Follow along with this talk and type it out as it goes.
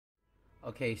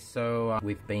Okay, so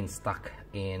we've been stuck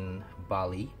in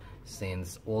Bali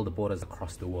since all the borders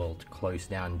across the world closed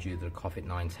down due to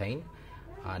COVID-19.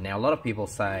 Now, a lot of people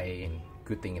say,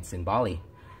 good thing it's in Bali,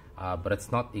 but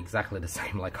it's not exactly the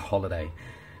same like a holiday.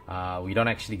 We don't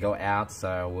actually go out,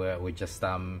 so we're just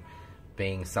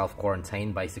being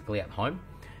self-quarantined basically at home.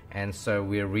 And so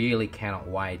we really cannot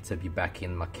wait to be back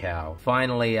in Macau.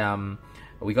 Finally,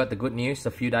 we got the good news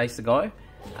a few days ago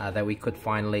that we could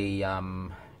finally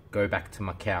go back to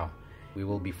Macau. We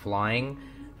will be flying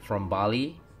from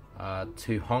Bali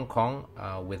to Hong Kong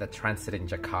with a transit in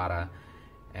Jakarta,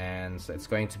 and so it's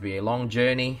going to be a long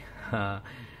journey,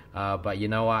 but you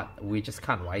know what, we just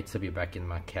can't wait to be back in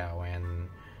Macau. And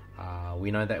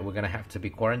we know that we're gonna have to be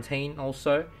quarantined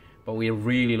also, but we're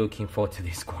really looking forward to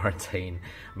this quarantine.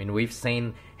 I mean, we've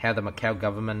seen how the Macau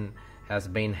government has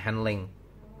been handling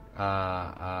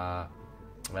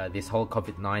this whole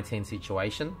COVID-19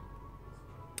 situation.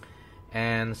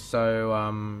 And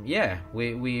so, yeah,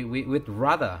 we'd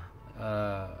rather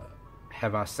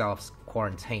have ourselves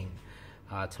quarantined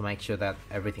to make sure that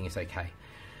everything is okay.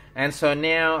 And so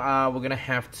now we're gonna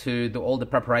have to do all the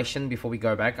preparation before we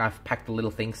go back. I've packed the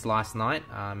little things last night.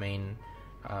 I mean,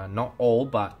 not all,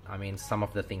 but I mean some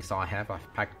of the things I've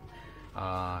packed,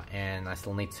 and I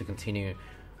still need to continue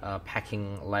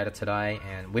packing later today.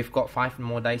 And we've got 5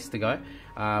 more days to go,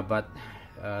 but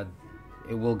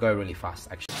it will go really fast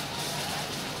actually.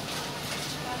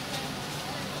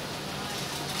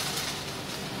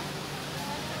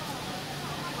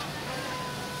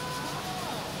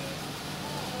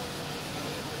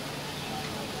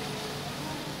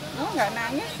 Nggak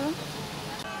nangis loh.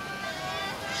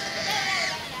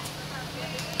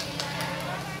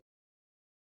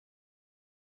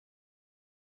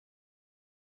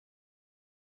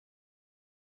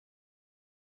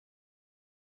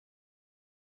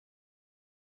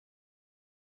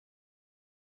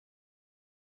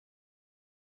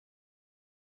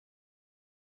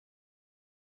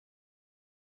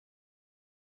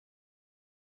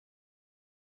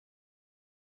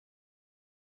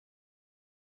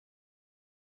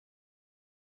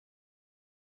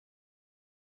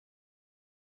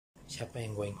 Siapa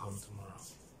yang going home tomorrow?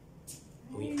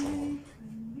 We all.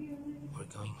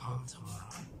 We're going home tomorrow.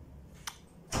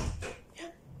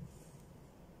 Yeah.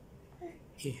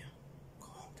 Yeah.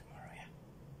 Go home tomorrow, yeah.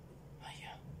 Oh,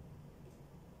 yeah.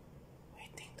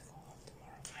 Waiting to go home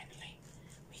tomorrow. Finally,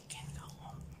 we can go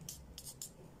home.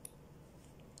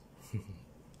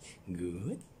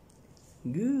 Good.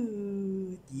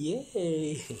 Good.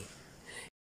 Yay.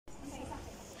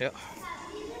 Yeah.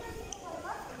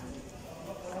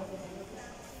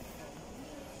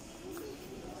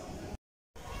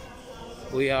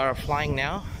 We are flying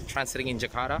now, transiting in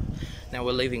Jakarta. Now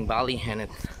we're leaving Bali and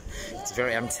it's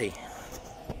very empty.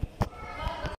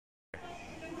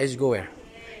 Let's go where?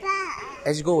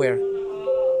 Let's go where?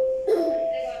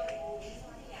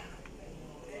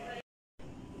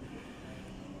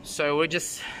 So we're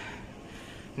just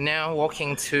now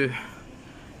walking to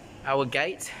our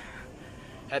gate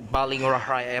at Bali Ngurah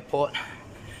Rai Airport.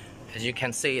 As you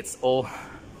can see, it's all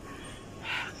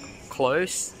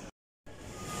closed.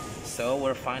 So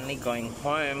we're finally going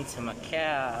home to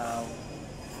Macau.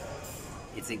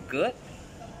 Is it good?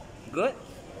 Good?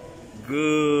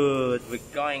 Good. We're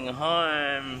going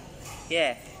home.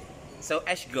 Yeah. So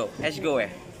Ash go. Ash go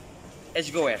where? Ash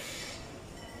go where?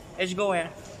 Ash go where?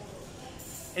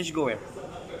 Ash go where?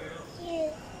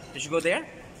 Ash go there?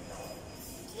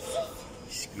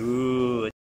 It's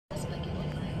good.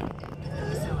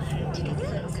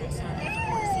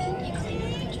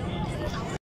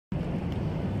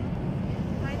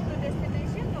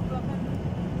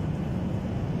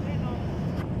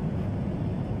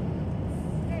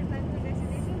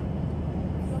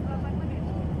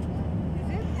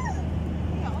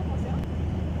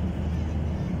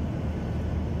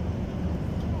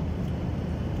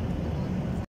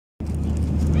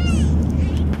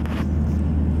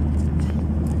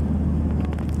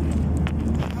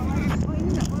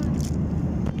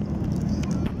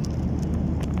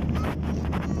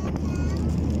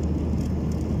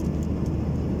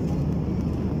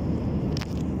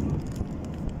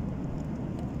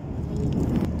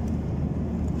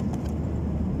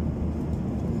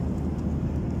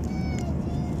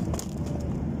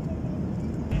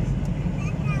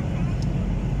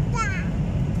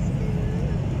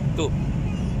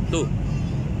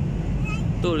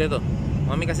 Tuh, lihat tuh.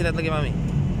 Mami kasih lihat lagi, Mami.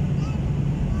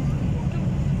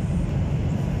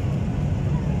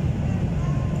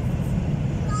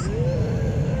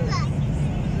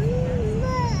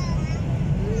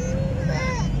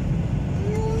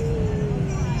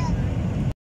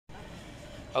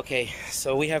 Okay,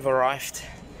 so we have arrived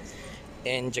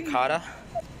in Jakarta.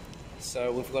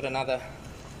 So we've got another,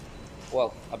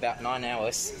 well, about 9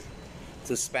 hours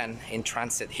to spend in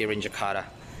transit here in Jakarta.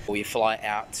 We fly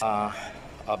out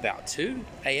about 2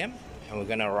 a.m. and we're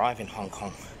gonna arrive in Hong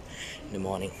Kong in the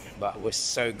morning. But we're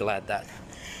so glad that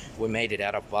we made it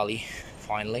out of Bali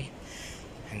finally.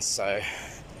 And so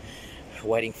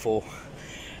waiting for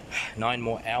 9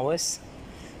 more hours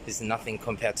is nothing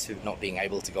compared to not being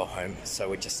able to go home. So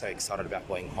we're just so excited about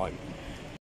going home.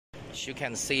 As you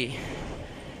can see,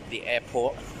 the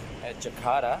airport at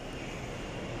Jakarta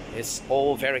is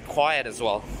all very quiet as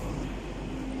well.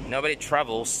 Nobody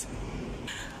travels.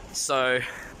 So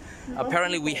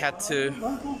apparently we had to...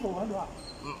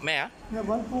 Mẹ?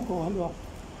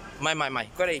 唔係，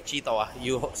嗰你知道啊，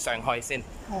要上去先。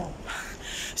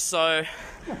So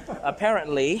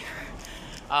apparently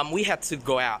we had to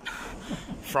go out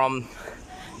from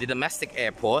the domestic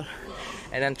airport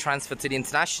and then transfer to the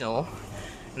international.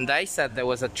 And they said there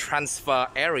was a transfer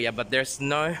area, but there's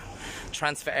no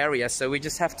transfer area, so we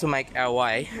just have to make our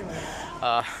way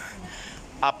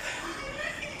up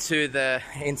to the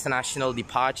international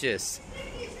departures.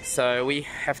 So we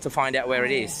have to find out where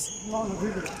it is.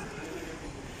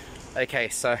 Okay,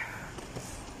 so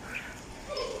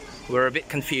we're a bit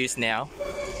confused now.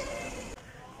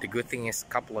 The good thing is a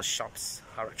couple of shops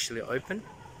are actually open,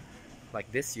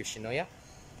 like this, Yoshinoya.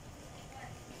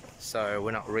 So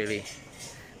we're not really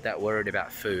that worried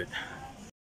about food.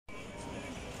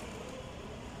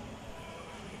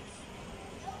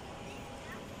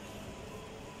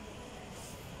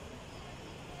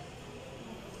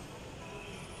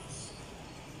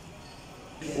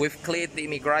 We've cleared the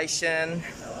immigration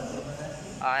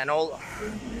and all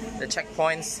the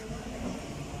checkpoints.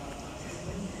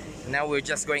 Now we're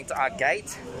just going to our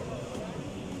gate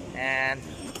and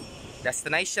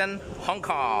destination Hong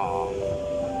Kong.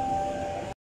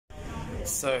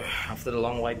 So after the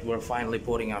long wait, we're finally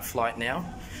boarding our flight now.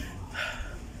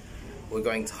 We're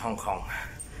going to Hong Kong.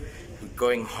 We're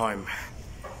going home.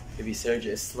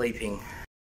 Papisergio is sleeping.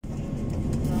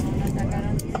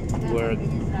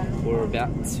 We're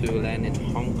about to land in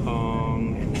Hong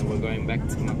Kong and then we're going back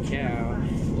to Macau.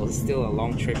 Well, it's still a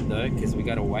long trip though, because we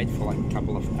gotta wait for like a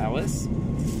couple of hours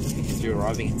because we're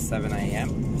arriving at 7 a.m.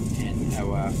 and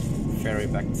our ferry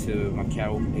back to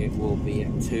Macau, it will be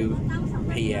at 2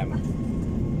 p.m.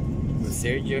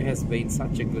 Sergio has been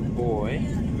such a good boy,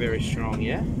 very strong,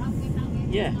 yeah?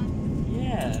 Yeah,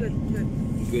 yeah.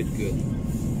 Good.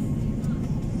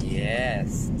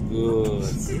 Yes, good.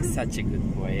 Such a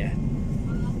good boy, yeah.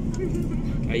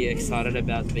 Are you excited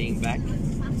about being back?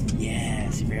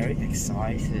 Yes, very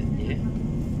excited, yeah.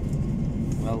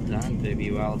 Well done, baby,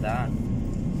 well done.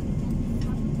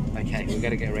 Okay, we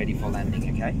gotta get ready for landing,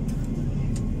 okay?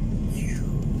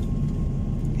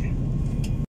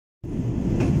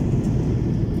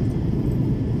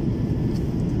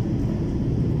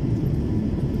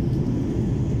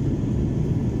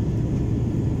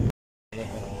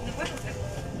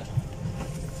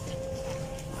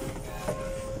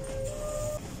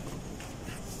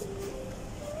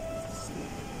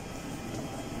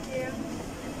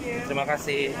 Terima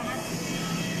kasih.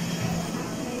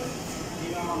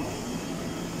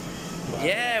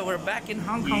 Yeah, we're back in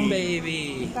Hong Kong,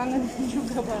 baby. Kangen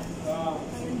juga, Pak.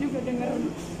 Kangen juga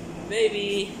dengerin.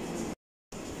 Baby.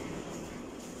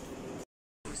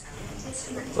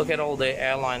 Look at all the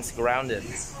airlines grounded.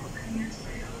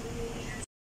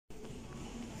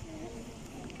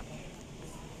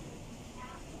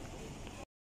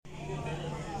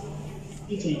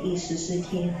 疫检疫14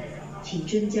天，请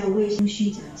遵照卫生虚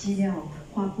假资料，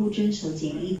或不遵守检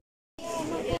疫。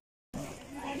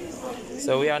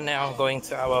 So we are now going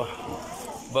to our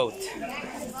boat.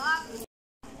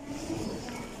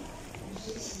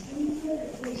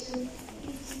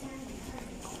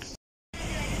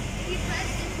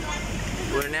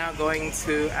 We're now going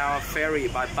to our ferry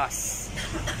by bus.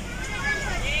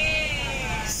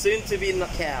 Soon to be in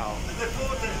Macau.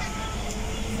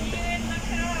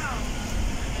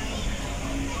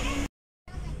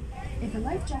 If a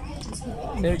life jacket is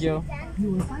required, Sergio.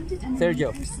 you will find it underneath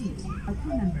your seat. Our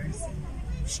crew members.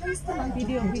 Place the life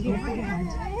jacket over your head.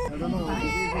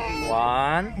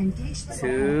 1,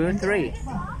 2, 3.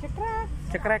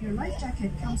 Your life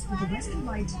jacket comes with a rescue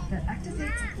light that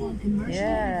activates upon immersion.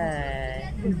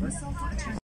 Yeah. Universal for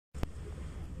attraction.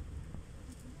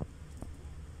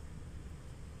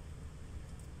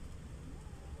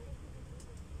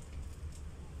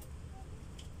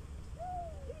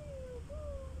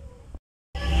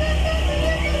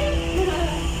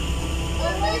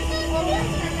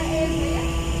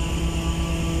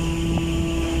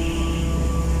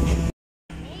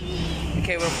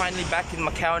 Okay, we're finally back in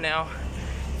Macau now.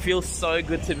 Feels so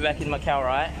good to be back in Macau,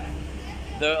 right?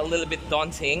 Though a little bit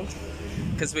daunting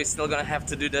because we're still gonna have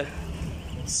to do the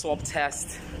swab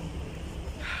test.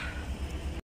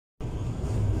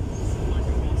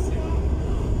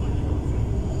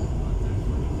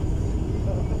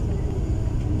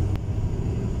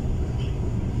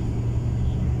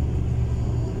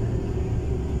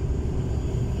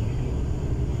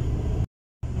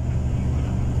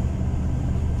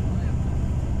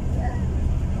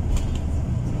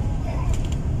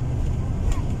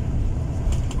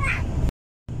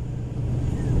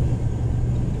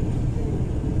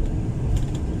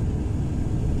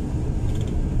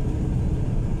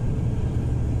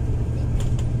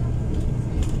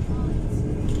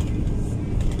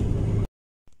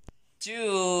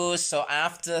 So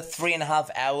after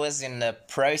 3.5 hours in the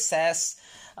process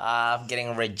of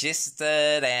getting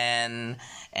registered and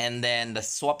then the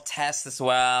swab test as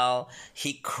well,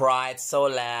 he cried so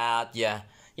loud.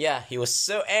 Yeah, he was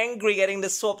so angry getting the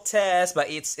swab test, but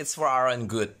it's for our own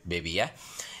good, baby. Yeah.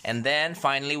 And then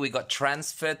finally we got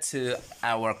transferred to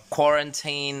our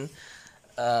quarantine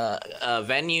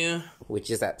venue, which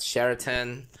is at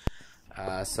Sheraton.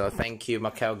 So thank you,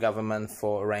 Macau government,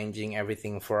 for arranging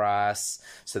everything for us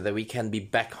so that we can be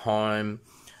back home.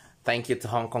 Thank you to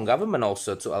Hong Kong government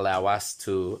also to allow us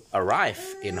to arrive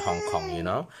in Hong Kong, you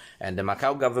know. And the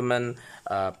Macau government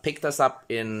picked us up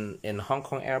in Hong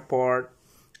Kong airport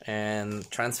and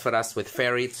transferred us with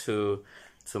ferry to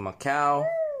Macau.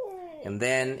 And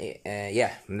then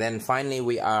and then finally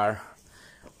we are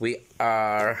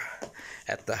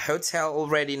at the hotel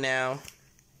already now.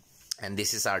 And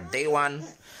this is our day one.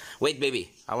 Wait,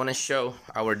 baby, I want to show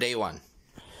our day one.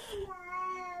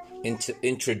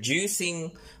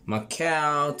 Introducing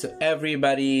Macau to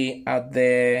everybody out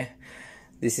there.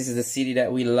 This is the city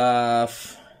that we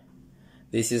love.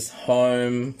 This is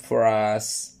home for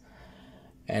us.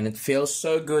 And it feels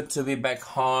so good to be back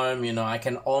home. You know, I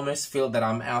can almost feel that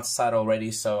I'm outside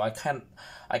already. So I can't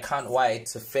wait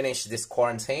to finish this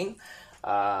quarantine.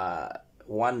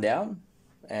 One down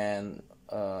and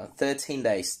 13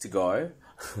 days to go.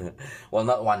 Well,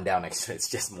 not one down actually, it's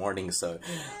just morning, so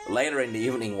later in the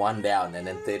evening one down, and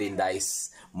then 13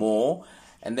 days more,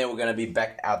 and then we're gonna be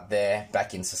back out there,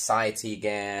 back in society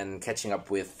again, catching up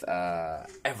with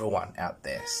everyone out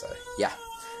there. So yeah,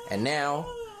 and now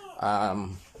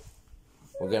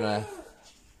we're gonna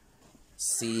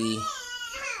see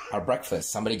our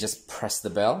breakfast. Somebody just pressed the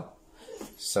bell,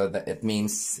 so that it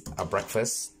means our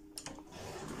breakfast.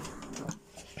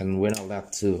 And we're not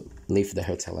allowed to leave the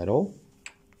hotel at all.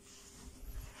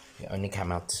 We only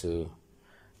come out to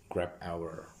grab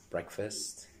our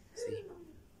breakfast. See?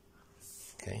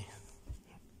 Okay,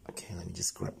 let me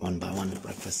just grab one by one the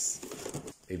breakfast.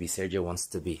 Baby Sergio wants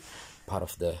to be part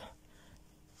of the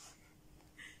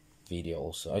video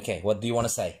also. Okay, what do you want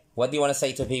to say? What do you want to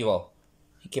say to people?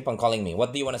 You keep on calling me.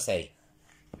 What do you want to say?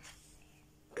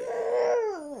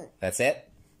 That's it?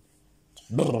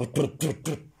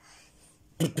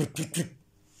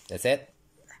 That's it?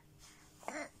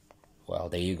 Well,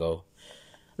 there you go.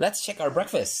 Let's check our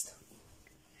breakfast.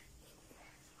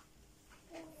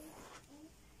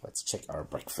 Let's check our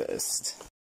breakfast.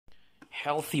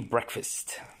 Healthy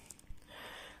breakfast.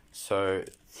 So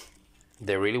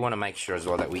they really want to make sure as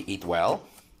well that we eat well,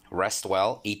 rest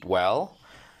well, eat well,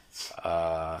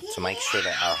 to make sure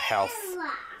that our health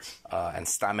and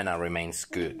stamina remains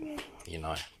good, you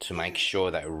know, to make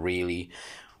sure that really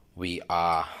we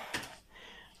are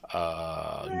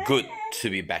good to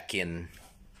be back in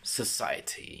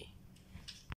society.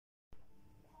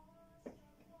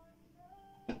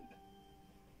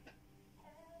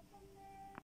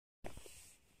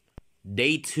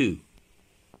 Day 2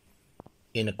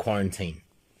 in a quarantine,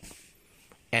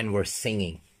 and we're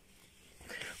singing.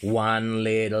 1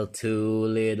 little, 2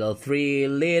 little, 3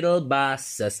 little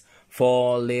buses,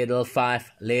 4 little,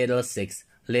 5 little, 6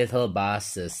 little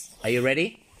buses. Are you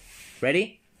ready?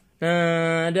 Ready?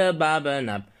 The bobbin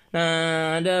up,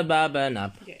 the bobbin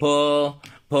up. Pull,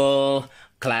 pull,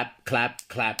 clap, clap,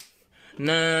 clap.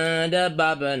 The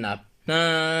bobbin up,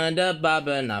 the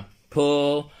bobbin up.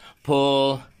 Pull,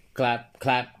 pull, clap,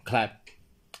 clap, clap.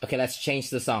 Okay, let's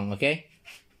change the song, okay?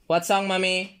 What song,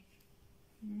 mommy?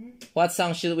 What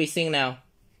song should we sing now?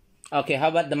 Okay, how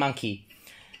about the monkey?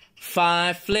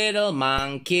 5 little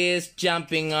monkeys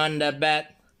jumping on the bed.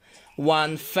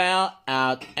 1 fell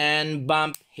out and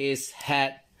bumped his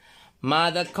head.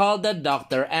 Mother called the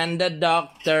doctor and the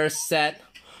doctor said,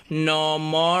 no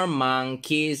more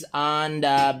monkeys on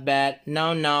the bed.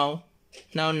 No, no.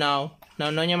 No, no. No,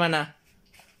 no, nya mana?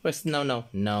 Where's no, no?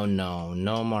 No, no.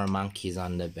 No more monkeys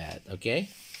on the bed, okay?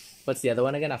 What's the other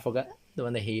one again? I forgot. The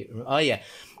one that he... Oh, yeah.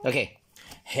 Okay.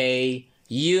 Hey,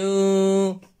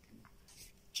 you...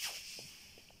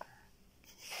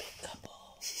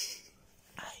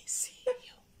 I see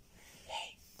you.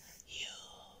 Hey, you.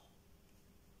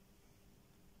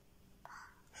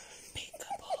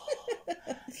 Peekaboo.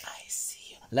 I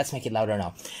see you. Let's make it louder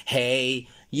now. Hey,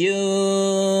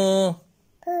 you.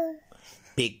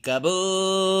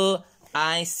 Peekaboo.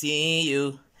 I see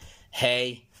you.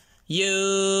 Hey,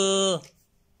 you.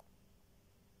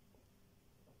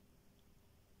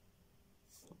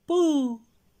 Boo.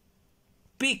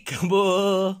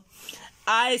 Peekaboo.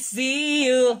 I see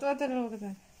you.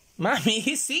 Mommy,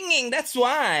 he's singing. That's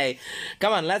why.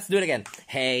 Come on, let's do it again.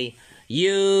 Hey,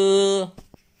 you.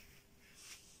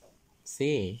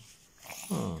 See?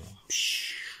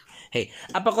 Hey,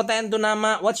 apa ko tayo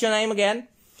nama? What's your name again?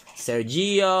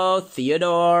 Sergio,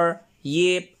 Theodore,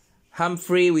 Yip,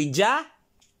 Humphrey, Wija?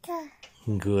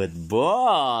 Good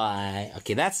boy.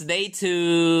 Okay, that's day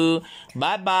 2.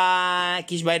 Bye-bye.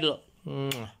 Kiss bye dulu.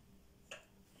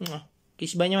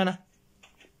 Kiss bye-nya mana?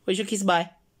 Where's your kiss bye?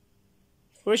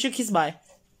 Where's your kiss bye?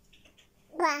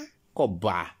 Ba. Kok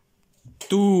ba?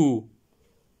 Tuh.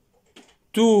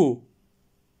 Tuh.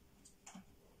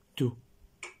 Tuh.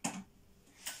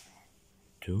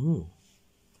 Tuh.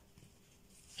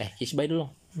 Kiss bye dulu.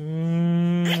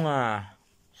 Mwah.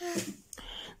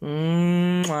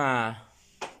 Mwah.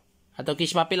 Atau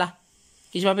kiss papi lah.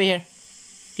 Kiss papi here.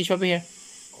 Kiss papi here.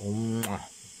 Mwah.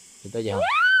 Itu aja.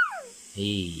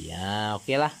 Iya,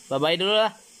 oke lah. Bye-bye dulu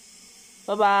lah.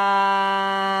 Bye-bye.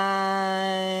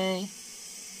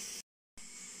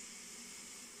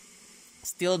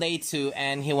 Still day 2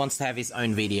 and he wants to have his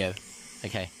own video.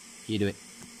 Okay, you do it.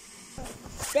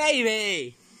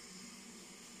 Baby!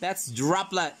 That's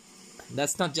droplet.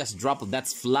 That's not just droplet,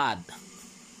 that's flood.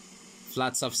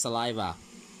 Floods of saliva.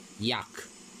 Yuck.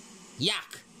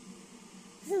 Yuck!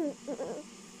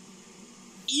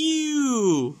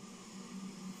 Ew!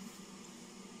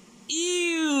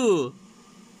 Ew!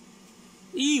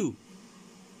 Ew!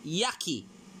 Yucky!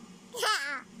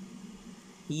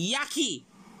 Yucky!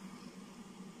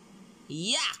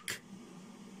 Yuck!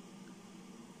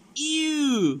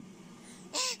 Ew!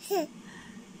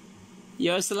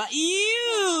 You're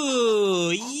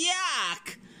ew! Yuck!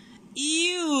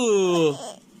 Ew!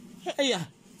 Yeah.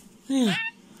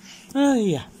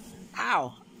 Yeah.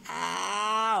 Ow!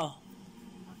 Ow!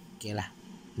 Okay lah.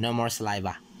 No more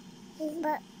saliva.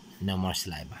 No more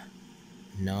saliva.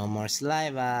 No more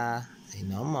saliva. Say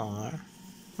no more.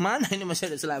 Mana ini masih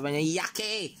ada salivanya?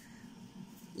 Yucky!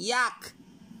 Yuck!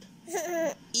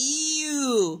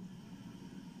 Ew!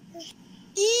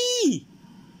 Eee!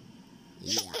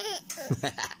 Yeah.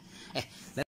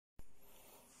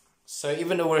 So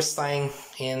even though we're staying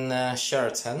in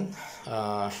Sheraton,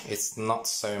 it's not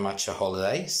so much a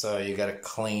holiday, so you gotta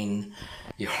clean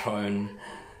your own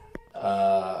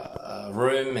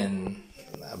room and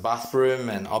bathroom,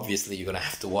 and obviously you're gonna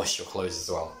have to wash your clothes as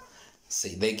well.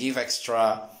 See, they give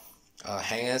extra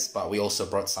hangers, but we also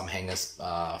brought some hangers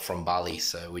from Bali,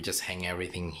 so we just hang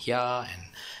everything here and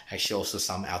actually also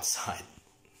some outside.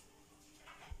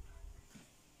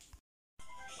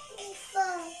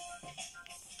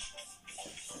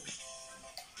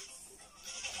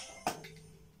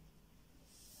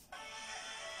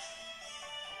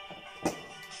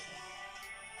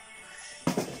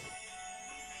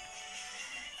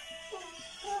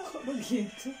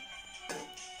 Begitu.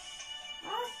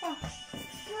 Apa?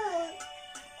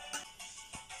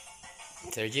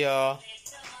 Sergio.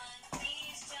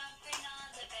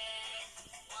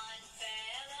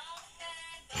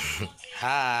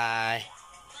 Hi.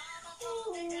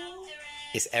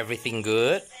 Is everything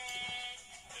good?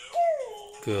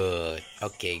 Good.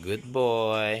 Okay, good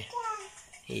boy.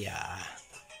 Yeah.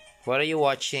 What are you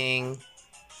watching?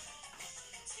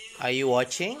 Are you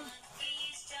watching?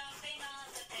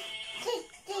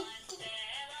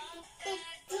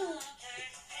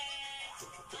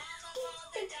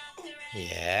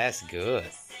 Yes, good.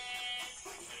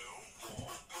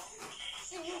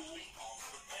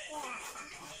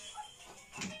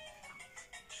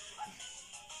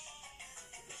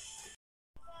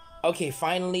 Okay,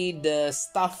 finally the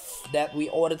stuff that we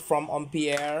ordered from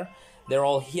Pierre, they're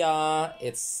all here.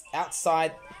 It's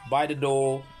outside by the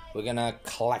door. We're gonna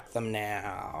collect them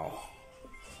now.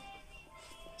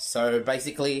 So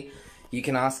basically, you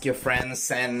can ask your friends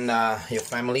and your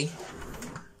family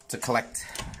to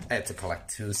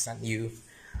to send you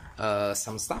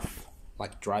some stuff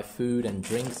like dry food and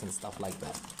drinks and stuff like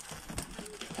that.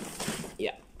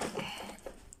 Yeah.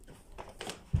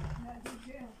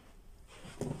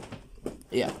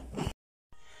 Yeah.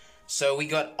 So we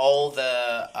got all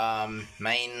the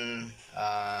main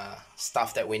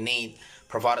stuff that we need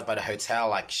provided by the hotel,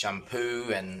 like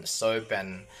shampoo and soap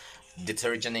and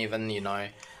detergent, even, you know,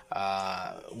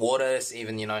 waters,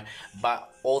 even, you know, but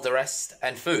all the rest,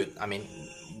 and food. I mean,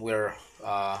 we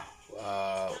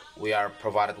are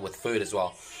provided with food as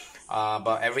well.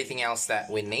 But everything else that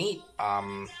we need,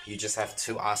 you just have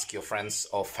to ask your friends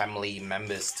or family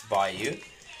members to buy you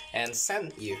and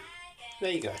send you.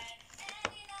 There you go.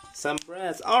 Some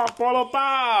breads. Oh, Polo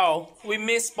Pao! We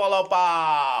miss Polo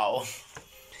Pao!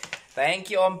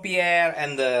 Thank you, Om Pierre,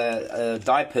 and the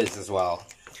diapers as well.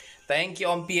 Thank you,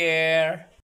 Om Pierre.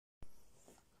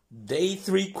 Day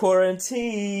 3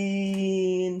 quarantine.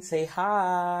 Say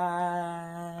hi.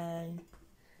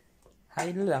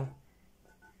 Hi dulu lang.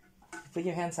 Put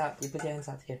your hands out. You put your hands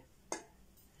out here.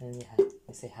 And you hi.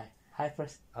 You say hi. Hi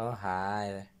first. Oh,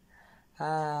 hi.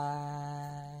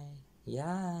 Hi.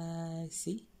 Yeah,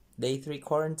 see? Day 3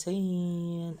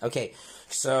 quarantine. Okay,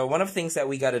 so one of the things that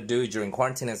we gotta do during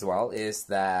quarantine as well is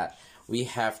that we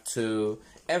have to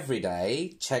every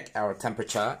day check our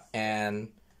temperature and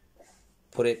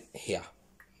put it here.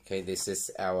 Okay, this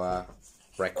is our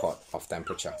record of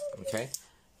temperature. Okay,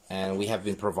 and we have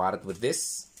been provided with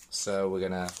this, so we're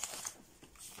gonna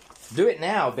do it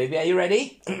now, baby. Are you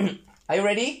ready? Are you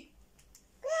ready?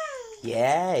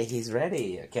 Yeah, he's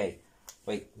ready. Okay,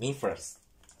 wait, me first.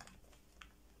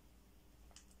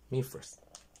 Me first.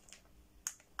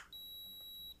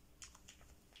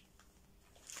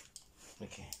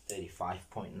 Okay,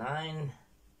 35.9.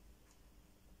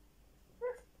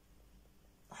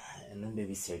 And then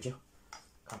baby Sergio,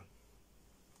 come.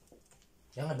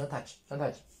 Jangan, don't touch, don't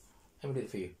touch. Let me do it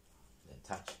for you. Then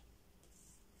touch.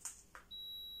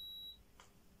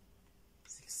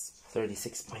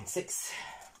 36.6.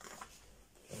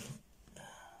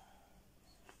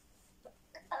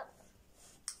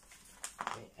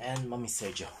 Okay, and Mommy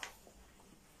Sergio.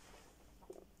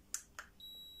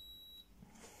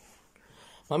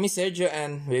 Mommy Sergio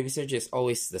and baby Sergio is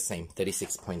always the same,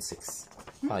 36.6.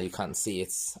 Oh, you can't see,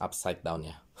 it's upside down,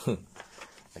 yeah.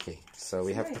 Okay, so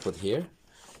we have to put here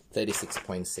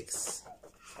 36.6.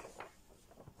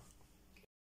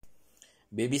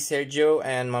 Baby Sergio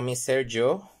and Mommy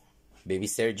Sergio, baby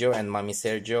Sergio and Mommy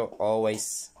Sergio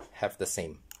always have the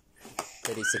same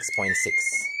 36.6.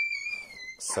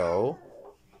 So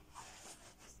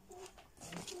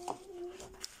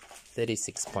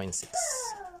 36.6.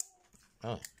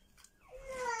 Oh.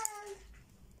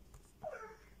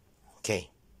 Okay,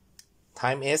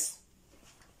 time is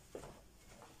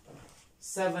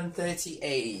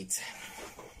 7:38.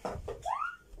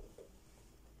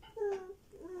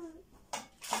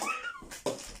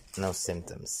 No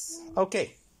symptoms.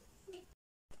 Okay.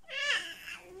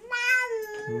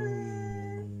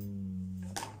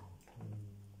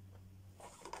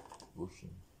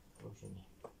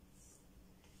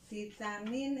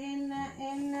 Vitamin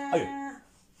enak.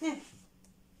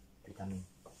 Vitamin.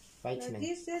 Vitamin.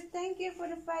 Jesus, thank you for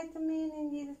the vitamin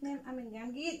in Jesus' name. Amin.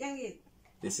 Yang.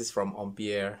 This is from Om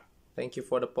Pierre. Thank you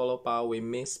for the Polo Pao. We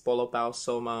miss Polo Pao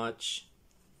so much.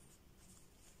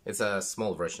 It's a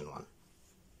small version one.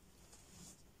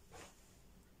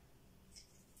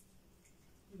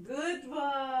 Good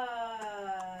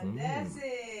boy. That's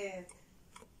it.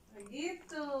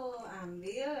 Begitu.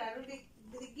 Ambil lalu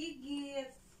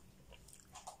digigit.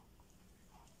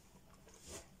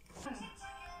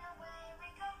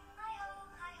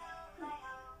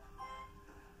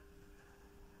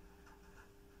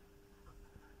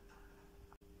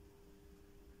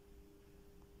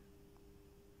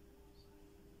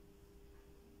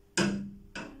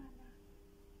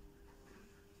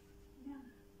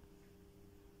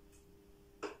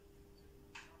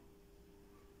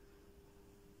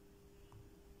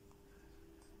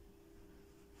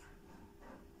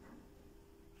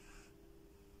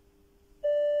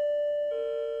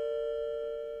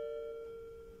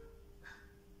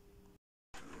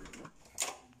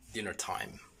 Dinner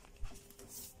time.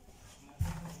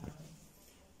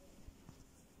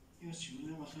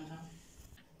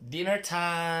 Dinner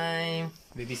time.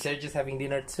 Baby Sergio's having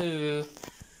dinner too.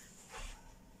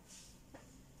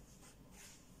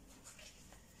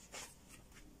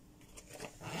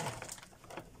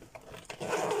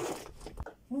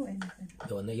 Oh, enak.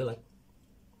 The one that you like?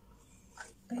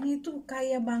 Kayaknya itu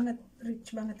kaya banget,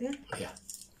 rich banget ya. Yeah.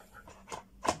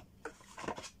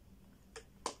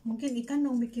 Mungkin ikan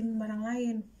dong bikin barang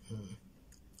lain.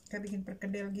 Kayak bikin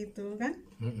perkedel gitu kan?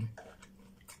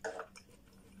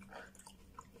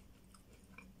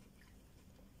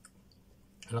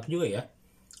 Enak juga ya.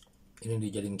 Ini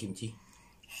dijadiin kimchi.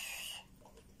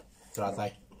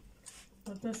 Teratai.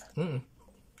 Terus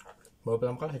Baru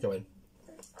pertama kali saya cobain.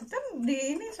 Kita di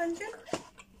ini Sunshine.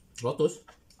 Lotus.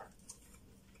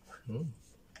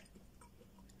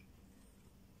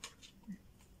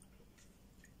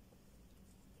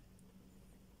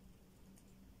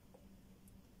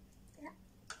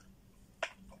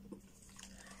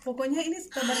 Pokoknya ini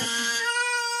strawberry.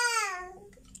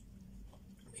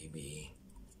 Baby.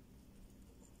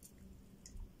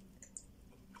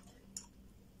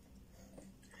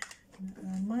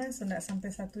 Lama, sudah sampai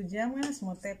 1 jam kan,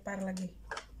 semua tepar lagi.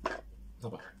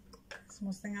 Apa? Semua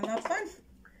setengah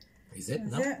 8. Is it?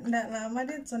 No? Saya enggak lama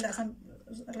dia, sudah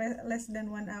less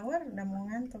than 1 hour, udah mau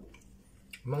ngantuk.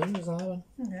 Emang ini setengah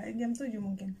 8? Enggak, jam 7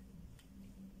 mungkin.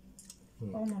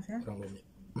 Almost ya? Kurang 2 menit.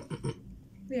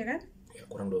 Iya kan? Ya,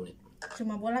 kurang 2 menit.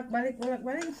 Cuma bolak-balik.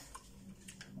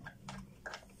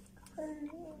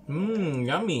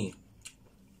 Yummy.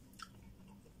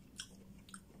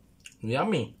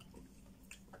 Yummy.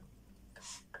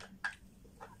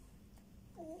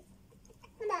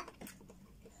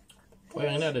 Oh,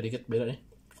 yang ini ada dikit beda nih.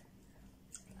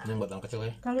 Ini yang buat anak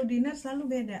kecil ya. Kalau dinner selalu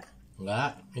beda.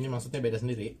 Enggak, ini maksudnya beda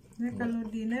sendiri. Nah, kalau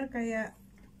dinner kayak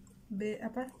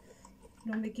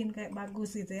belum bikin kayak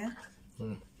bagus gitu ya.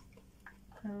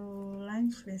 Kalau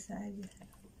lunch biasa aja.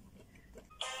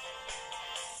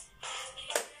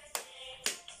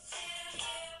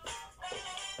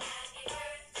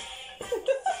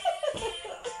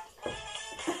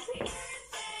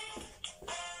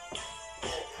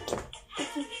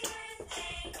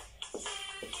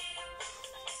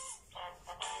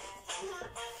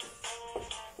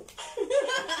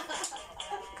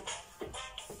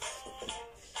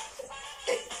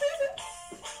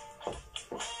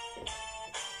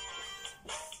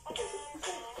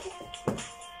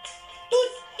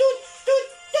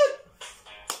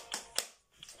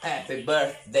 Happy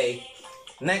birthday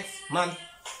next month.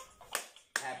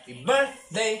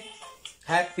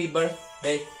 Happy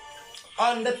birthday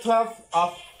on the 12th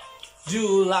of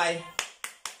July.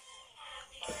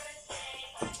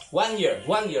 1 year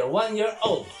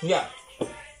old. Yeah.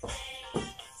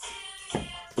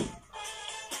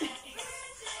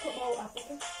 Kok bau apa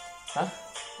tuh? Hah?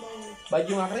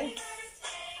 Baju nggak kering?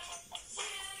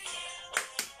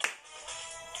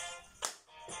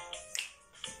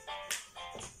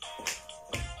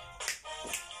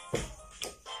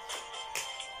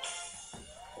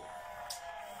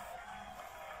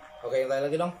 Oke, yang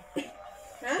lagi dong.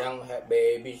 Hah? Yang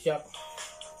baby shark.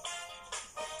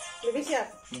 Lebih siap?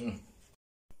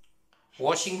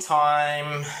 Washing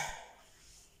time.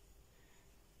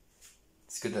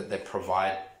 It's good that they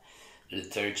provide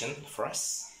detergent for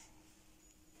us.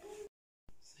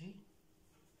 See?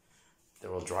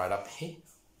 They're all dried up here.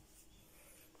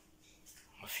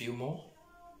 A few more.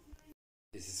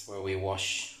 This is where we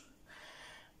wash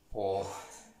all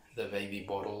the baby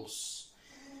bottles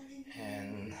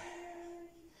and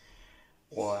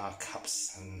all our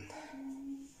cups and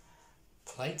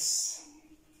plates.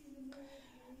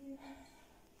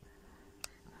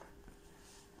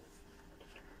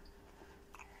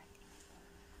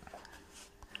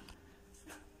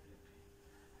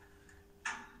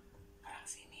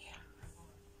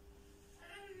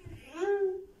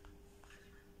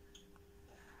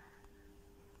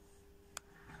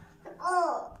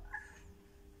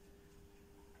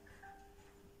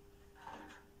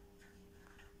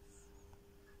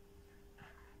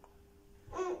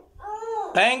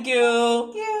 Thank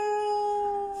you.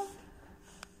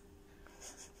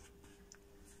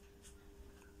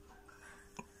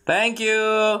 Thank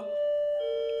you.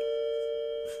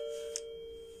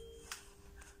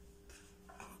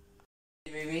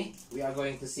 Baby, we are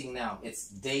going to sing now. It's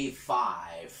day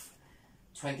 5,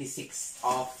 26th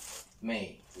of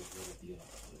May.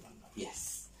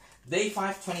 Yes. Day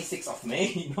 5, 26th of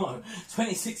May. No,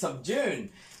 26th of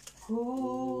June.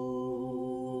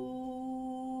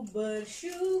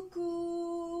 Bersyukur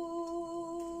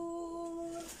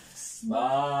sebab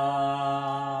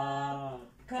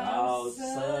kau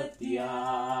setia,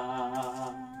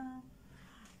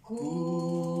 ku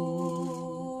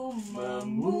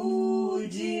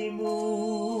memujimu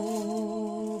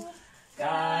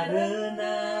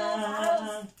karena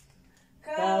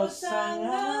kau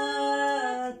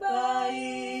sangat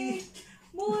baik,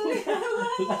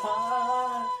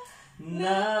 mulialah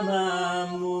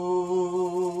namamu,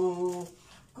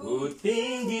 ku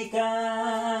tinggikan,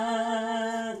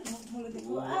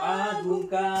 ku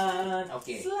agungkan.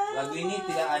 Oke, lagu ini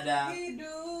tidak ada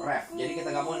ref, jadi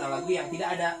kita gabungkan lagu yang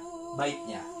tidak ada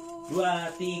baitnya.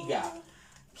 2, 3.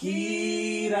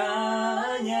 Kiranya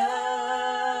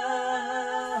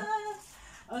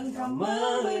engkau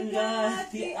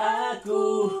memberkati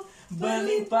aku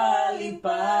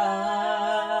berlimpah-limpah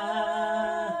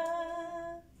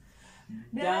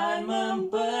dan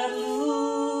memperluas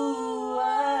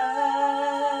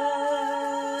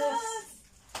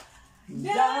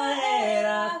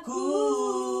daerahku.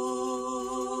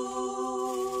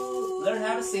 Learn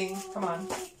how to sing, come on.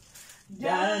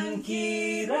 Dan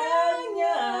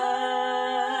kiranya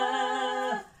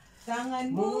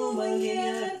tanganmu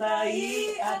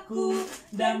menyertai aku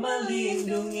dan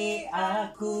melindungi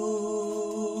aku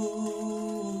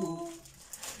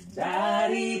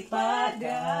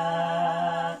daripada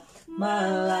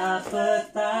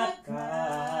malapetaka,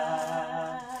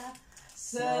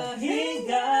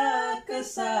 sehingga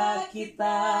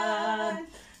kesakitan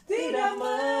tidak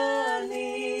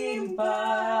menimpa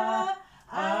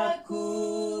aku.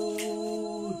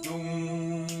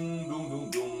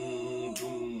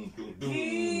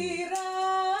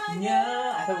 Kiranya,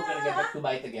 I thought we're gonna get back to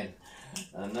bite again.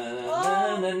 Na na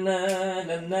na na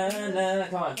na na na,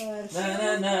 come on. Na na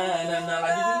na na na,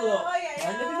 lanjutin dulu.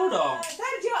 Lanjutin dulu dong.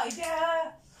 Sergio aja.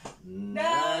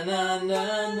 Na na na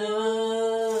na.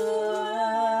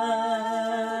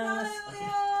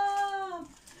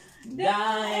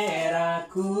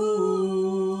 Daerahku.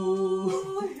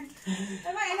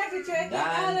 Emang enak dicuekin.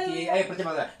 Ayo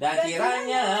percepat. Dan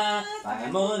kiranya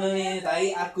tanganmu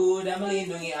menyertai aku dan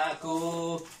melindungi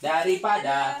aku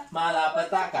daripada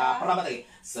malapetaka. Pertama lagi.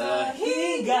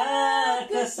 Sehingga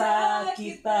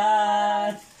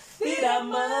kesakitan tidak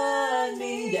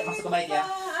meninggal. Masuk ke baik ya.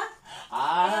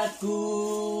 Aku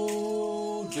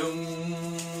dung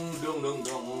dung dung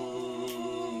dung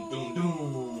dung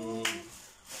dung.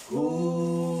 Ku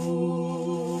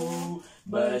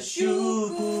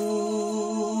bersyukur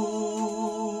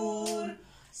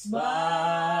sebab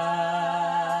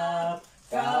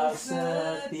kau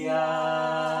setia.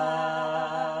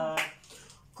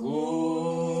 Ku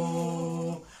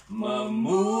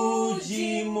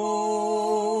memujimu.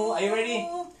 Are you ready?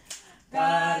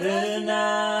 Karena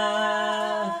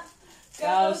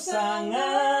kau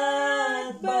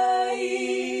sangat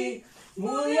baik,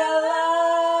 mulialah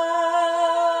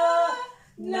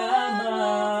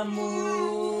namamu.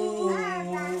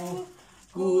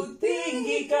 Ku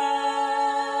tinggikan,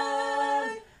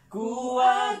 ku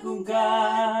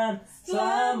agungkan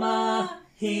selama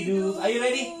hidup. Are you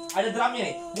ready? Ada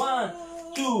drumnya nih. 1,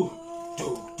 2,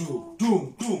 dung dung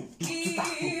dung dung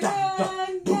tak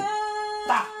dung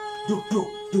tak dung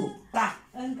dung tak.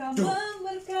 Engkau Dung,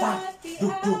 memberkati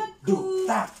dung, dung, dung, aku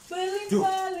tak,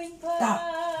 berlimpah-limpah tak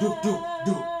dung dung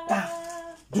dung tak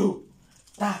dung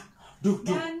tak dung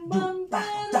dung dan dung tak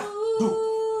tak dung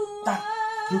tak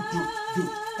dung dung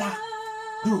dung tak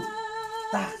dung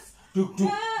tak dung dung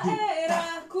dung tak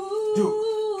daerahku. dung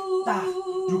tak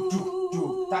dung dung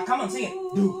dung tak. Come on, sing it.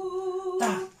 Dung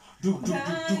tak dung dung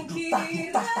dung dung dung tak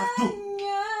tak tak dung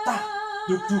tak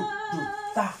dung dung dung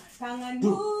tak.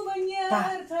 Tanganmu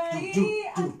menyertai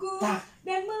aku dan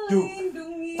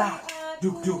melindungi aku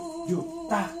daripada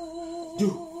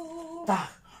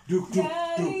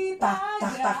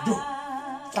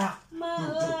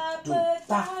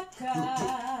malapetaka,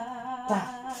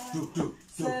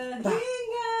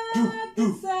 sehingga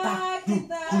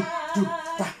kesakitan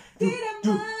tidak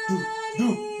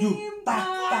menimpa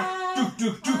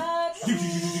aku.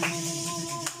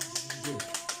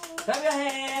 Clap your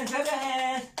hands, clap your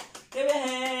hands, clap your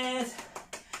hands,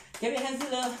 clap your hands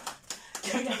dulu,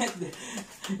 clap your hands.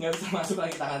 Nggak bisa masuk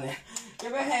lagi tangannya.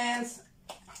 Clap your hands.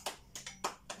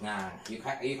 Nah, you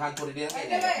can't put it in. Find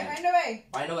a way.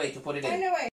 Find a way to put it in. Find a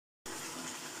way.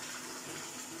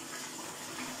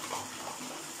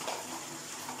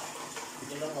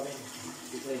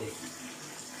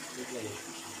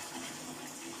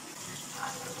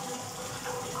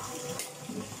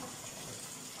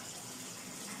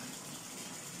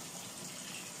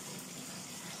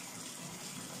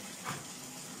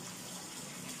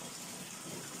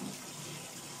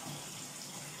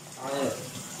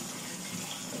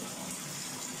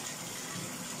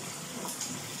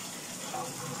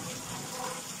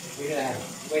 We're gonna have it.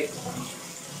 Wait.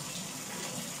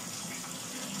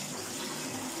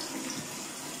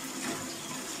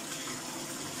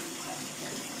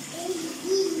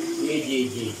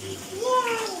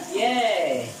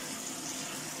 Yay!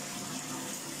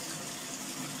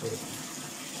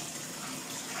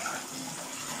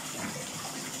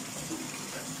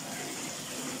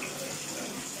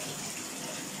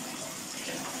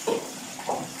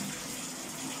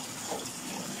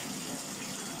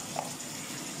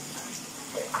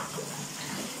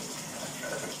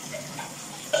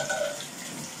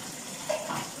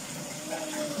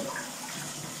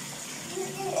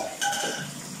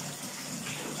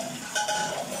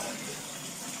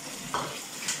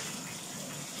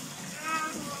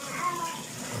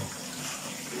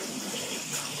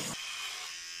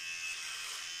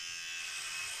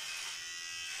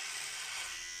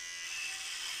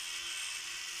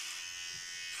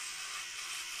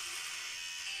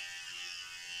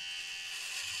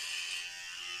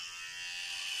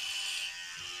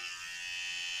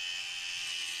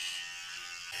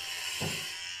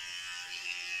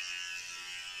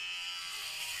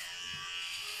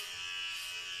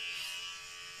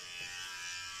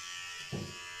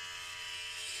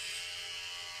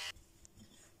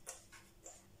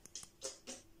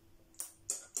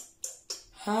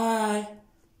 Hi.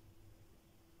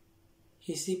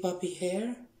 You see puppy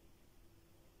hair?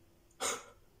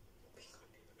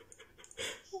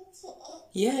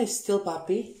 Yeah, it's still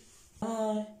puppy.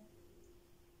 Hi.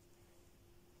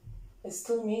 It's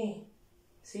still me.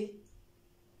 See?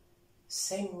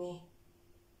 Same me.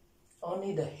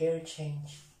 Only the hair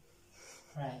change.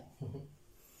 Right.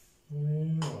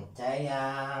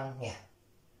 Sayang. Yeah.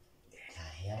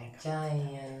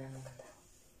 Sayang.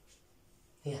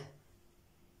 Yeah.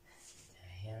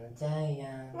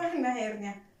 Sayang. Mana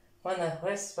hairnya? Mana?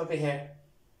 Where's puppy hair?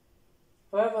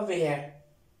 Where puppy hair?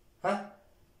 Huh?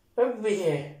 Where puppy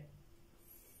hair?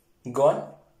 Gone?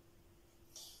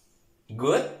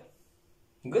 Good?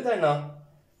 Good or no?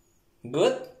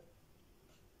 Good?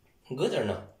 Good or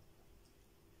no?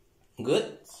 Good?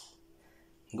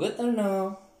 Good or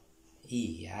no?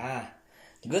 Iya.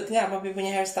 Good nggak papi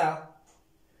punya hairstyle?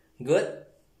 Good?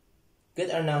 Good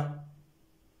or no?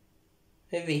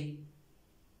 Baby?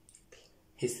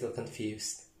 He's still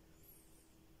confused.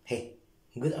 Hey,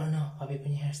 good or no papi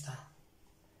punya hairstyle?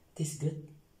 This good?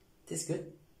 This good?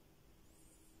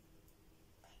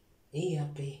 Iya,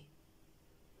 Pi.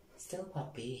 Still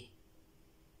puppy.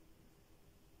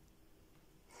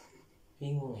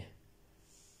 Bingung ya?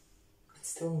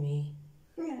 It's still me.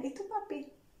 Ya, itu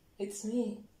papi. It's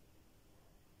me.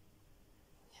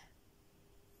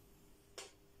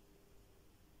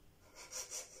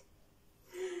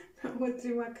 Kamu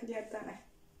terima kenyataan.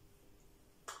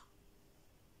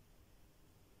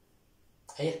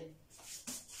 Ayo.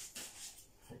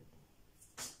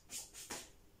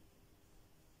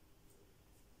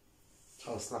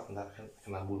 Oh, setelah bentar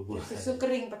kena bulu-bulu. Tisu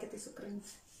kering, pakai tisu kering.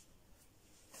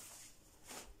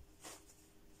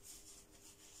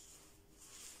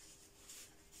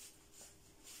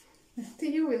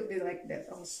 Nanti you will be like that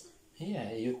also.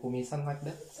 Yeah, you kumisan like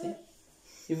that. See?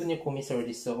 Even your kumis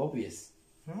already so obvious.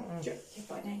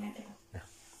 Coba nyanyi dulu.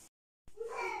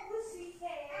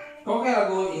 Kok kayak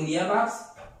lagu India,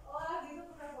 Babs? Oh, gitu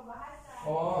beberapa bahasa.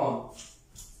 Oh.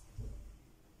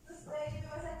 Terus itu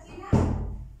bahasa Cina.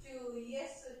 Cu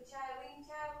Yesu caring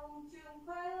carung cung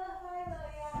pailo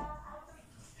ya.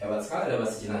 Hebat sekali ada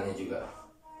bahasa Cinanya juga.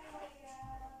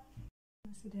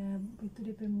 Sudah itu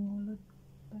DP mulut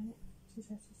banyak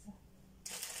sisa-sisa.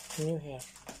 New hair.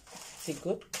 Is it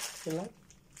good? You like?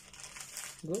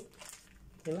 Good?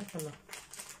 You like or no?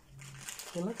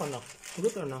 You like or no?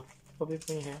 Good or no? Papi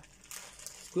punya hair.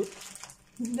 Good?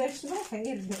 There's no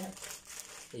hair there.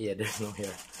 Yeah, there's no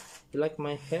hair. You like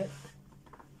my hair?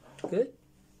 Good?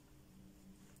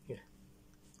 Yeah.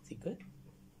 Is it good?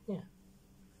 Yeah.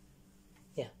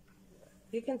 Yeah.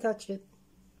 You can touch it.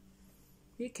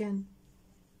 You can.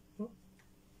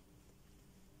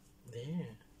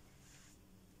 There.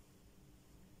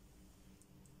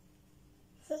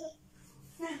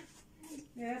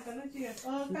 Ya, lucu ya.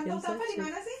 Oh, kantong sampah di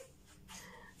mana sih?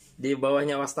 Di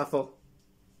bawahnya wastafel.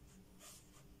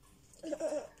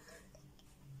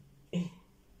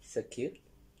 So cute.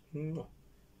 You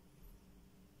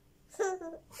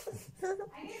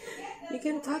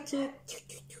can touch it. Is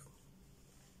it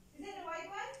the white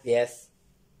one? Yes.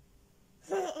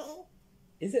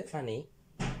 Is it funny?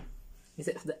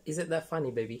 Is it that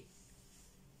funny, baby?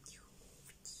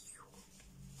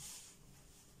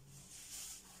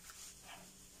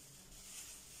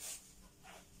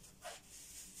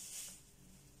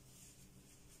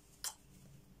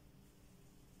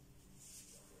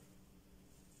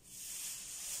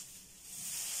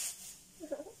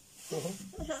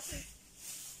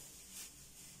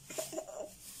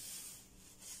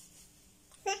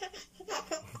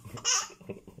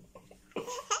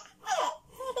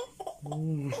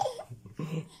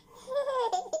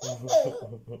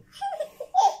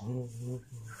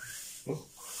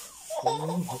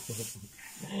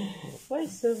 Why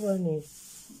so funny?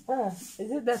 Is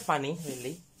it that funny,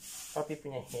 really? Papi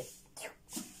punya head.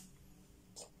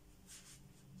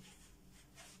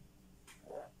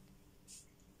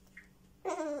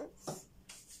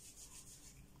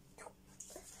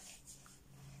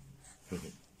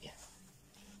 Yeah.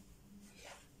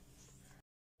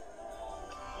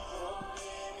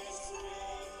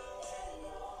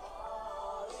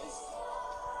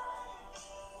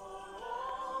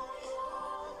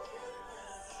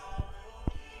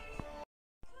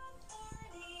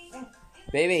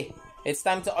 Baby, it's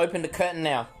time to open the curtain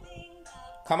now.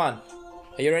 Come on.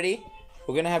 Are you ready?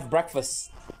 We're gonna have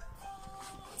breakfast.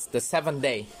 It's the 7th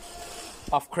day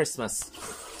of Christmas.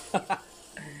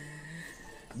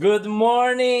 Good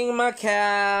morning,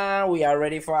 Macau. We are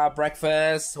ready for our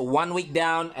breakfast. 1 week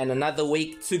down and another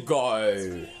week to go.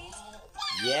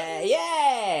 Yeah,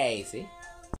 yay! See?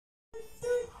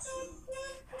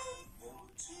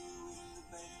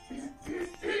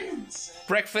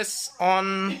 breakfast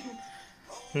on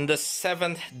the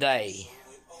 7th day.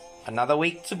 Another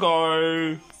week to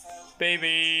go,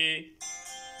 baby.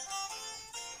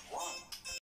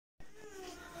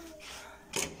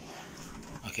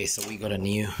 Okay, so we got a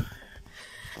new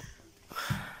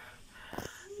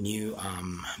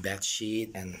bed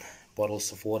sheet and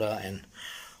bottles of water and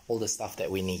all the stuff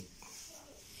that we need.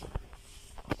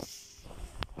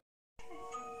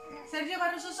 Sergio,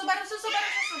 baru susu.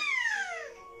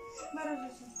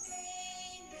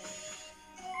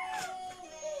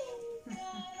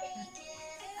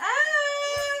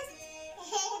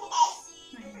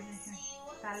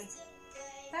 Tali.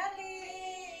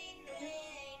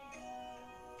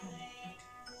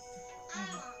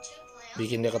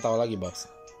 Bikin dia ketawa lagi, Babs.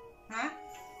 Hah?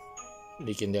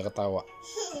 Bikin dia ketawa.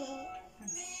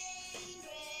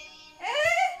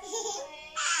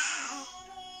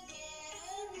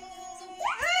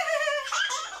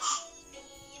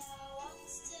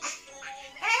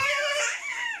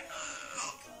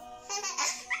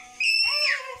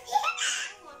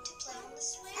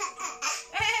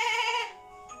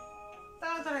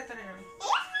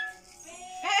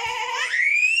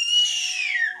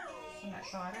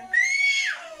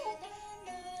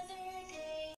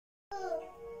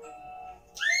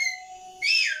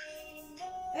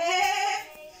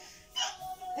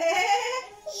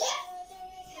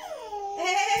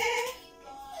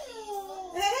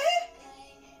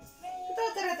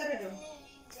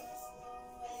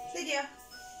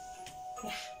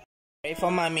 Pray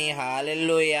for mommy.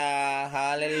 Hallelujah.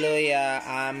 Hallelujah.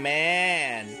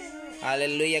 Amen.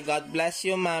 Hallelujah. God bless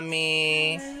you,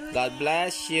 mommy. God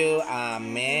bless you.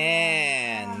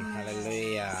 Amen.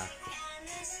 Hallelujah.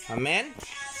 Amen.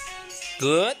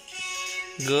 Good.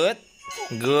 Good.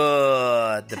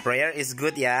 Good. The prayer is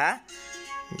good, yeah?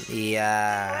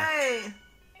 Yeah.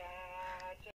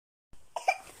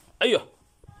 Ayo.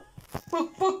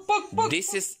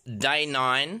 This is day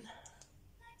 9.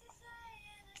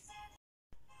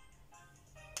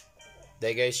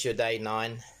 There goes your day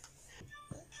 9.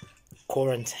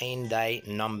 Quarantine day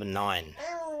number 9.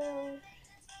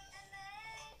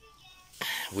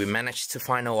 We managed to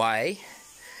find a way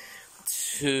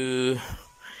to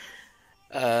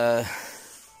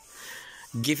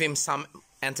give him some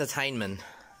entertainment,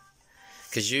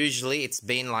 because usually it's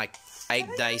been like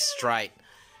 8 days straight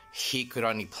he could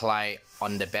only play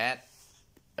on the bed.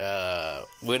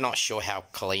 We're not sure how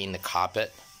clean the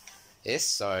carpet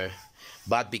is,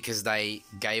 but because they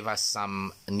gave us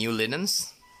some new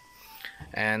linens,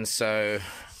 and so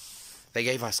they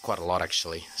gave us quite a lot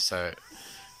actually, so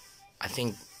I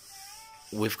think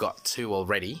we've got 2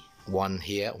 already, 1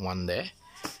 here, 1 there,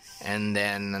 and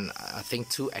then I think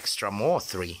 2 extra more,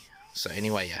 3. So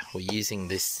anyway, yeah, we're using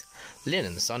this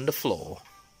linens on the floor.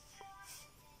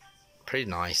 Pretty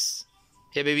nice.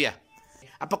 Here, baby, yeah.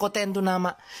 Apa kontento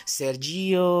nama?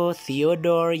 Sergio,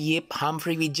 Theodore, Yip,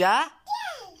 Humphrey, Wija?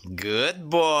 Good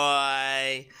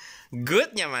boy.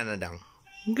 Goodnya mana dong?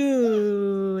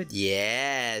 Good.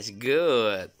 Yes,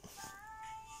 good.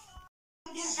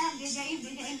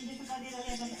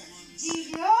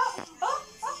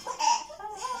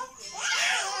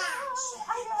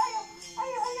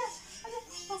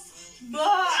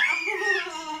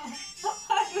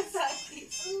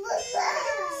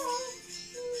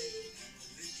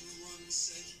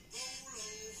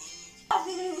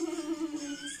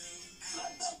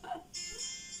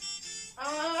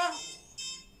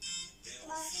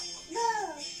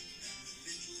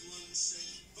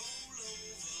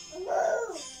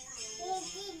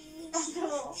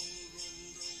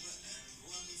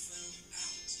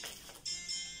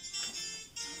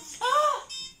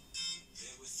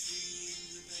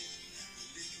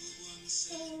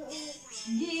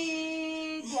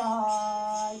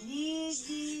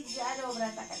 Aduh,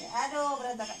 berantakan ya. Aduh,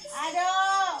 berantakan.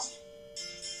 Aduh.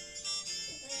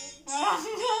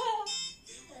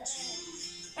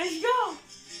 Let's go.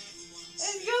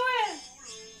 Let's go where?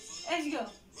 Let's go.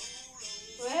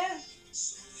 Where?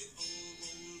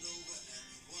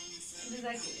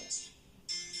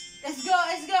 Let's go,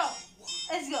 let's go.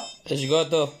 Let's go. Let's go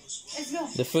tuh. Let's go.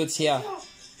 The food's here.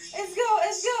 Let's go,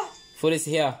 let's go. Food is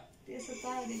here.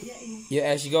 You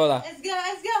let's go lah. Let's go,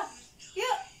 let's go.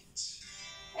 Yuk.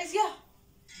 Let's go.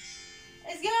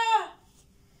 Let's go.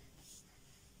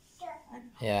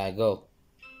 Yeah, go.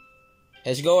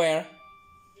 Let's go where?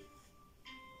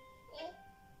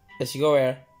 Let's go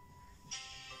where?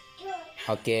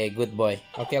 Okay, good boy.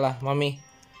 Okay lah, mommy.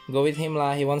 Go with him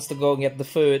lah. He wants to go get the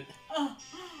food.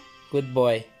 Good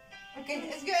boy. Okay,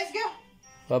 let's go, let's go.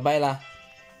 Bye-bye lah.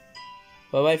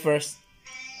 Bye-bye first.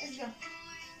 Let's go.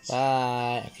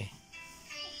 Bye. Okay.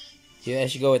 You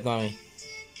let's go with mommy.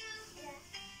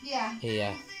 Yeah.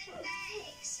 Yeah.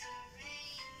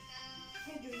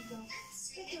 Here we go.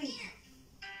 Here we go.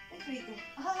 Here we go.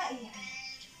 Oh, yeah.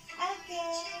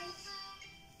 Okay.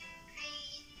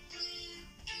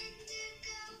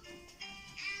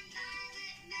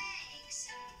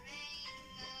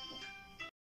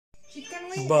 Chicken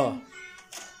wing. Bah.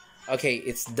 Okay,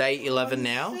 it's day 11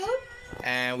 now,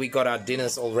 and we got our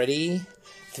dinners already.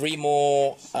 3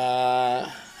 more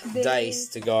days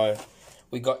to go.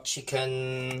 We got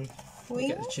chicken.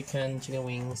 We got chicken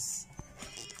wings.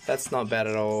 That's not bad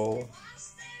at all.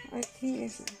 I think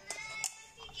it's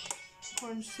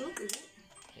corn soup, is it?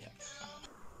 Yeah.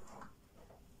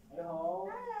 Hello.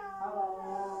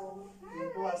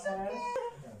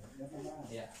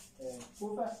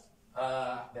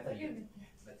 Yeah. Better you.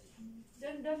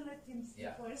 Don't let him see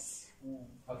Yeah. first.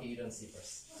 Okay, you don't see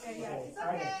first. Yeah. It's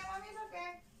okay. Mommy's okay.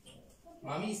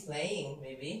 Mommy's playing,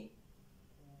 maybe.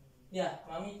 Yeah,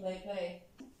 mommy play.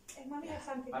 Hey, mommy has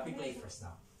something. Papi play first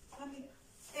now. Mommy.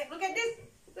 Hey, look at this.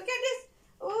 Look at this.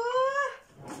 Oh.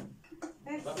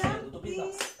 There's Tutupin something.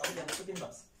 box. Kamu jangan tutupin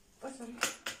box. Oh, sorry.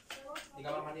 Di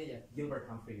kamar mandi aja. Gilbert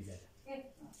Humphrey bed.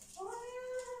 Okay. Oh, yeah.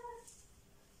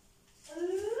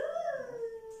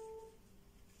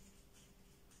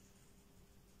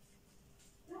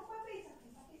 No, Papi, it's okay.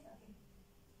 Papi, it's okay.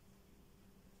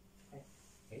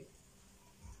 Okay.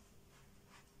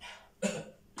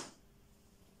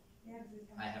 Yeah,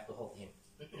 I have to hold him.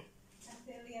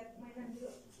 Kasih lihat mainan dulu.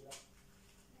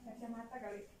 Kacamata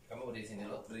kali. Kamu berdiri sini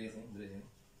lo, berdiri sini, berdiri sini.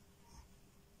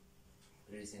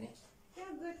 Berdiri sini.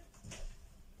 Yeah, good.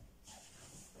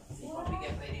 See, Papi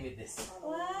get ready with this.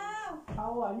 Wow.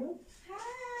 How are you?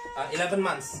 Hi. 11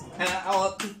 months.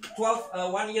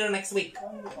 1 year next week.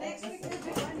 Next week will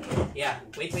be 1 year. Yeah,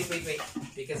 wait.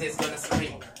 Because it's gonna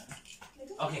spring.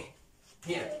 Okay.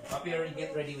 Here, Papi already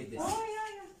get ready with this. Oh, yeah.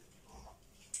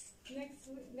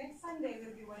 Next Sunday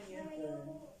will be 1 year.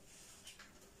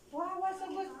 Wow, so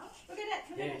good. Look at that.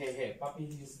 Here. Papi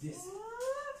use this. Wow,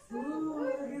 so Ooh,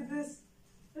 good. look at this.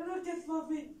 Look at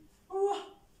Papi. Ooh.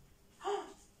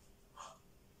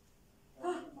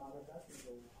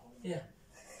 Yeah.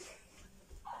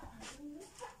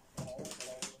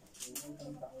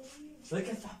 Look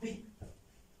at Papi.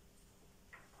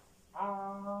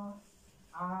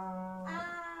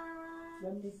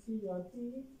 Let me see your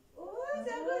teeth. Oh, so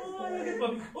good. Oh, look at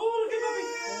Papi. Oh, look at Papi.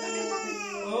 Look at Papi.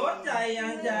 Oh,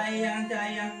 sayang.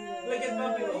 Look at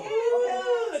Papi. Oh,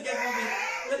 look at Papi.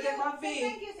 Look at Papi.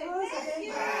 Thank you. Thank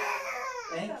you.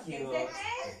 Thank you. Say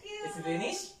thank you. Is it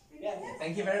finished? Yeah.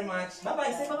 Thank you very much.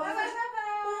 Bye-bye. Say bye-bye. Bye-bye.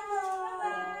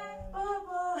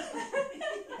 Bye-bye.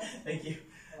 Thank you.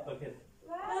 Okay.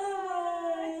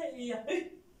 Bye. Yeah.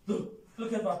 Hey, look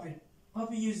at Papi.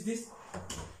 Papi use this.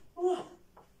 Wow.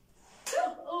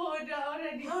 Oh,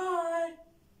 already. Hi.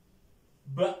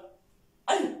 But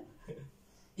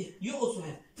yeah, you also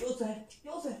have.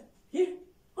 Here.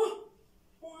 Oh.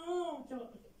 Wow.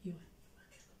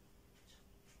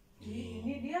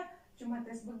 Ini dia cuma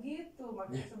tes begitu,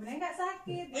 makanya sebenarnya nggak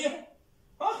sakit. Iya.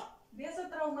 Dia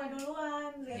trauma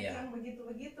duluan, lihat Iya. yang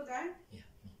begitu-begitu kan. Yeah.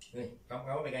 Nih,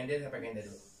 kamu pegang dia, saya pegang dia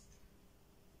dulu.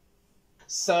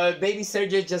 So, baby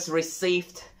Sergio just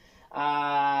received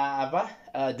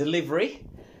delivery.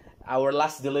 Our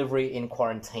last delivery in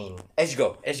quarantine. Let's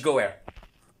go where?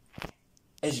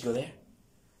 Let's go there.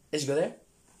 Let's go there.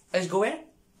 Let's go where?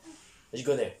 Let's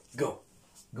go there. Go,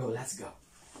 let's go.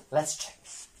 Let's check.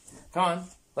 Come on,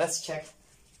 let's check.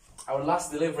 Our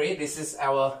last delivery. This is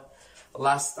our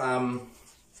last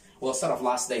sort of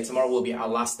last day. Tomorrow will be our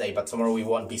last day, but tomorrow we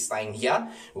won't be staying here.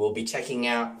 We'll be checking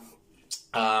out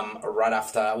right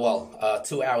after,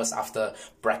 2 hours after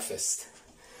breakfast.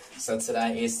 So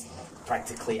today is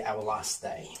practically our last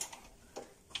day.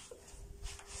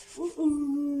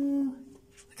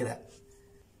 Look at that.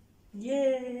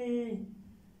 Yay!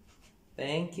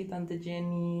 Thank you, Tante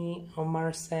Jenny. Oh,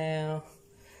 Marcel.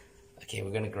 Okay, we're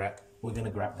gonna grab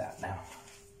that now.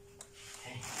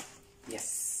 Okay.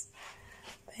 Yes.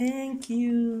 Thank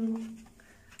you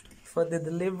for the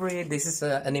delivery. This is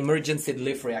an emergency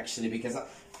delivery actually, because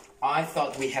I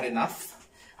thought we had enough.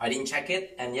 I didn't check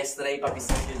it, and yesterday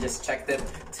Papisergio just checked it.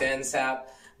 Turns out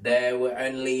there were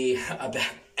only about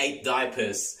 8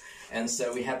 diapers, and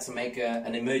so we had to make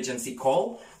an emergency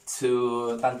call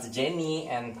to Tante Jenny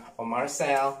and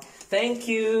Marcel. Thank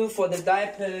you for the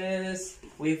diapers.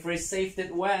 We've received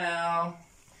it well.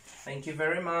 Thank you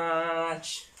very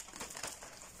much.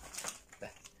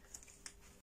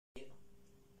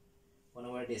 Wanna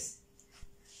wear this?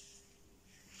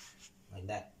 Like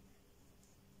that.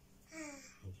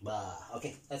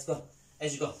 Okay, let's go.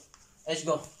 Let's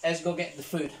go get the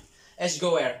food. Let's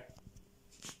go where?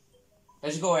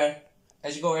 As you go where?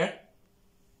 As you go where?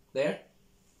 There?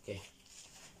 Okay.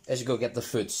 As you go get the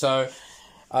food. So,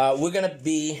 we're gonna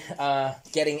be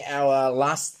getting our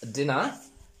last dinner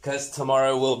because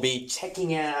tomorrow we'll be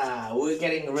checking out. We're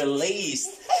getting released.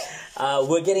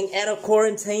 We're getting out of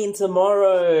quarantine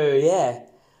tomorrow. Yeah.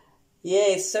 Yeah,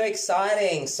 it's so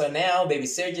exciting. So now baby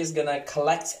Sergio is gonna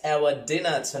collect our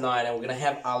dinner tonight and we're gonna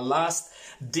have our last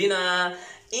dinner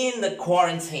in the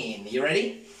quarantine. You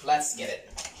ready? Let's get it.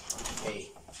 Okay.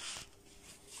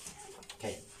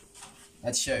 Okay.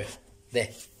 Let's show. There.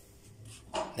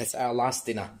 That's our last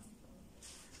dinner.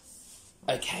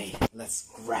 Okay, let's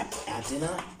grab our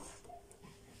dinner.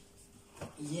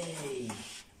 Yay.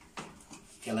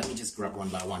 Okay, let me just grab one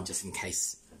by one just in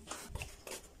case.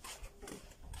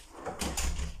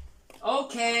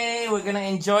 Okay, we're gonna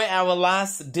enjoy our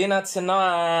last dinner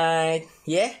tonight.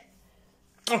 Yeah?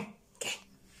 Okay.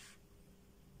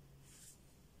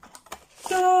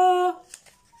 Go!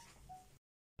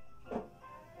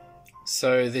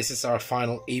 So this is our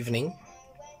final evening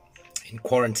in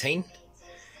quarantine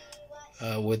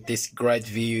with this great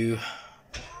view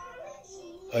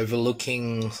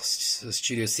overlooking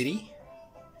Studio City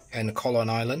and Colon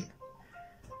Island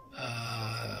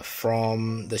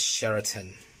from the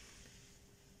Sheraton.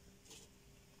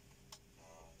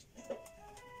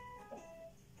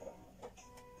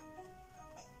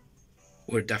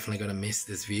 We're definitely gonna miss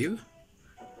this view,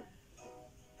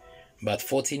 but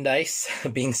 14 days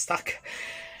being stuck,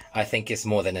 I think is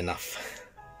more than enough.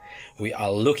 We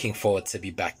are looking forward to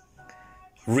be back,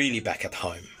 really back at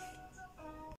home.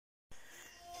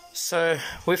 So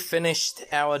we've finished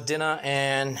our dinner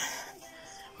and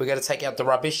we're gonna take out the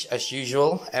rubbish as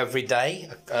usual every day,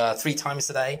 3 times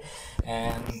a day.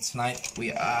 And tonight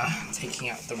we are taking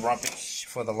out the rubbish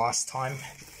for the last time.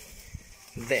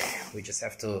 There, we just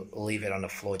have to leave it on the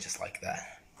floor just like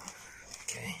that.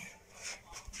 Okay.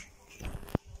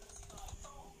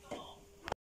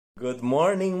 Good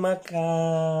morning,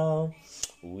 Macau.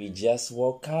 We just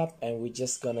woke up and we're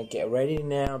just gonna get ready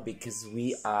now because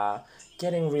we are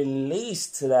getting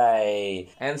released today.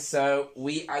 And so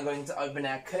we are going to open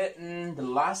our curtain the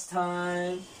last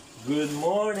time. Good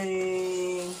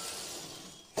morning.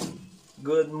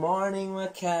 Good morning,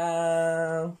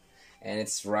 Macau. And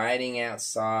it's raining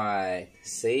outside.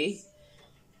 See?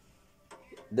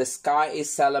 The sky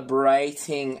is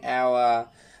celebrating our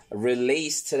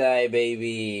release today,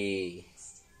 baby.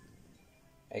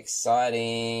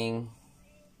 Exciting.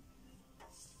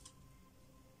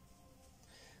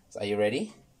 So are you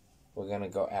ready? We're gonna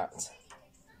go out.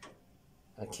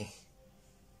 Okay.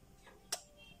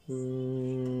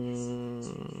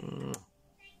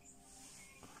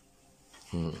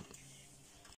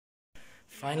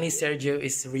 Finally, Sergio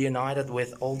is reunited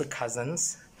with all the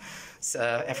cousins.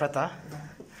 So, Efrata,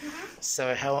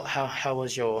 so how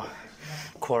was your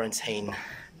quarantine?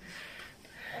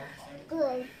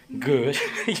 Good. Good.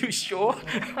 You sure?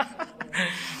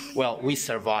 Well, we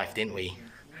survived, didn't we?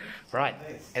 Right,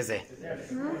 Eze?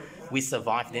 We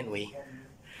survived, didn't we?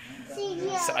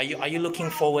 So are you looking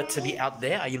forward to be out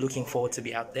there? Are you looking forward to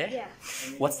be out there? Yeah.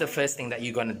 What's the first thing that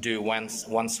you're gonna do once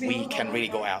we can really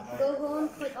go out? Go home,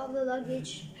 put all the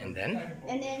luggage. And then?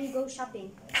 And then go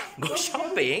shopping. Go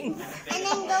shopping? And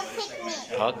then go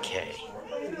picnic. Okay.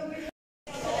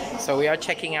 So we are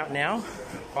checking out now,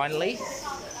 finally.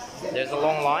 There's a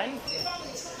long line.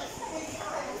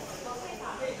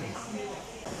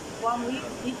 1 week,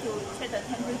 need to check the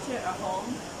temperature at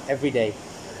home Every day.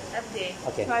 every day,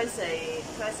 Okay. twice a day.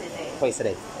 Twice a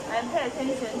day. And pay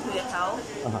attention to your health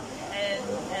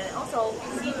and also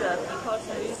see the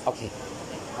precautions. Okay.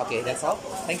 Okay, that's all.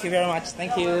 Thank you very much.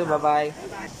 Thank you. Bye-bye.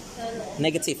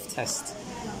 Negative test.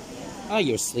 Oh,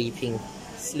 you're sleeping.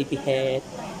 Sleepyhead.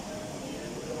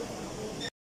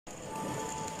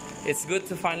 It's good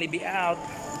to finally be out.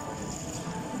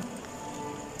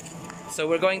 So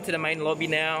we're going to the main lobby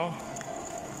now.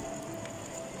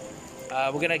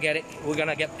 We're gonna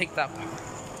get picked up.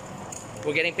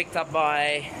 We're getting picked up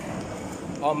by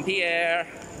Pierre.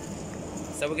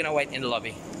 So we're gonna wait in the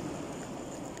lobby.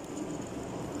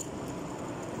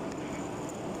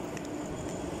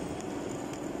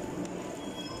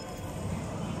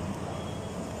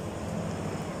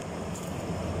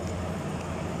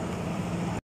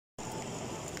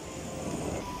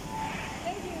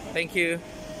 Thank you.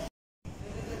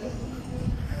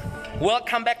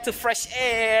 Welcome back to fresh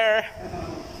air.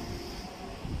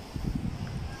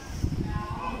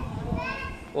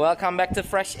 Welcome back to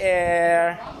fresh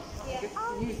air.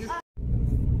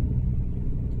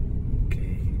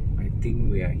 Okay, I think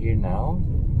we are here now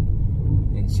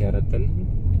in Sheraton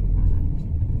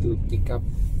to pick up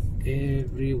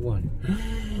everyone.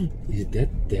 Is that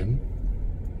them?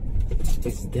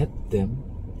 Is that them?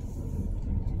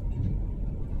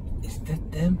 Is that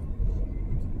them?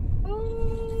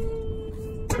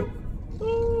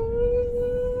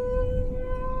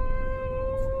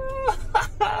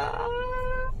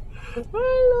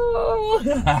 Hello.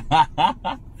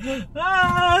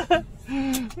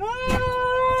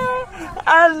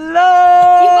 Hello.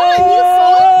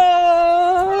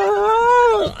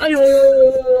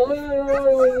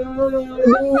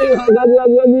 You got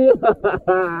a new phone?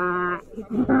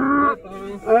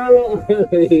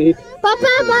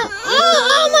 Papa,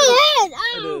 oh my head!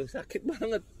 Aduh, sakit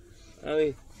banget.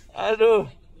 Aduh.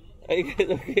 Are you guys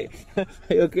okay?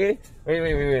 Are you okay?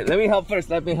 Wait. Let me help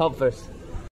first.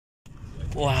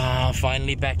 Wow,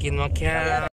 finally back in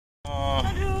Macau.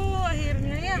 Aduh,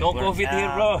 akhirnya ya. No COVID here,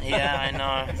 bro. Yeah, I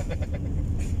know.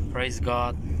 Praise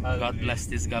God. God bless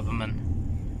this government.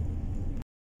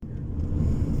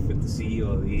 Good to see you,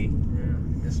 Ali.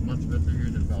 Yeah, it's much better here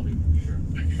than Bali, for sure.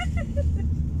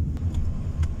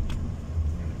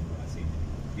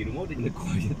 Di rumah udah jadi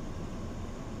quiet.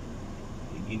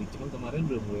 Kayak gini, cuman kemarin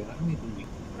udah mulai rame tuh.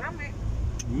 Rame.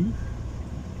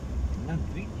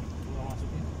 Ngantri, pulang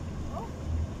masuknya. Oh.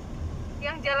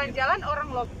 Yang jalan-jalan orang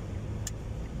lo.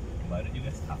 Baru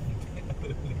juga sama.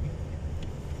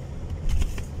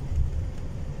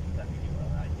 Tapi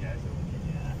gimana aja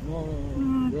sebenarnya.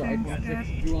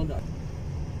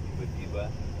 Tiba-tiba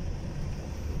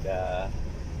udah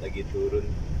lagi turun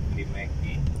di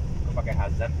Macau. Kok pakai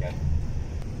hazard kan?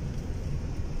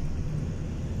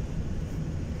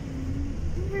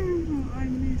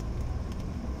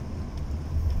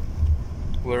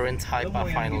 We're in Taipa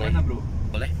finally. Gimana, bro?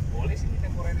 Boleh? Boleh sih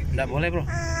temporer itu. Nggak boleh, bro?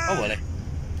 Oh, boleh.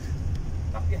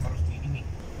 Tapi harus di ini.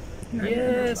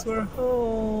 Yes, we're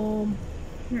home.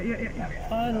 Ya.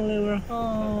 Finally, we're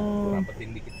home.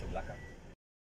 Rapetin dikit.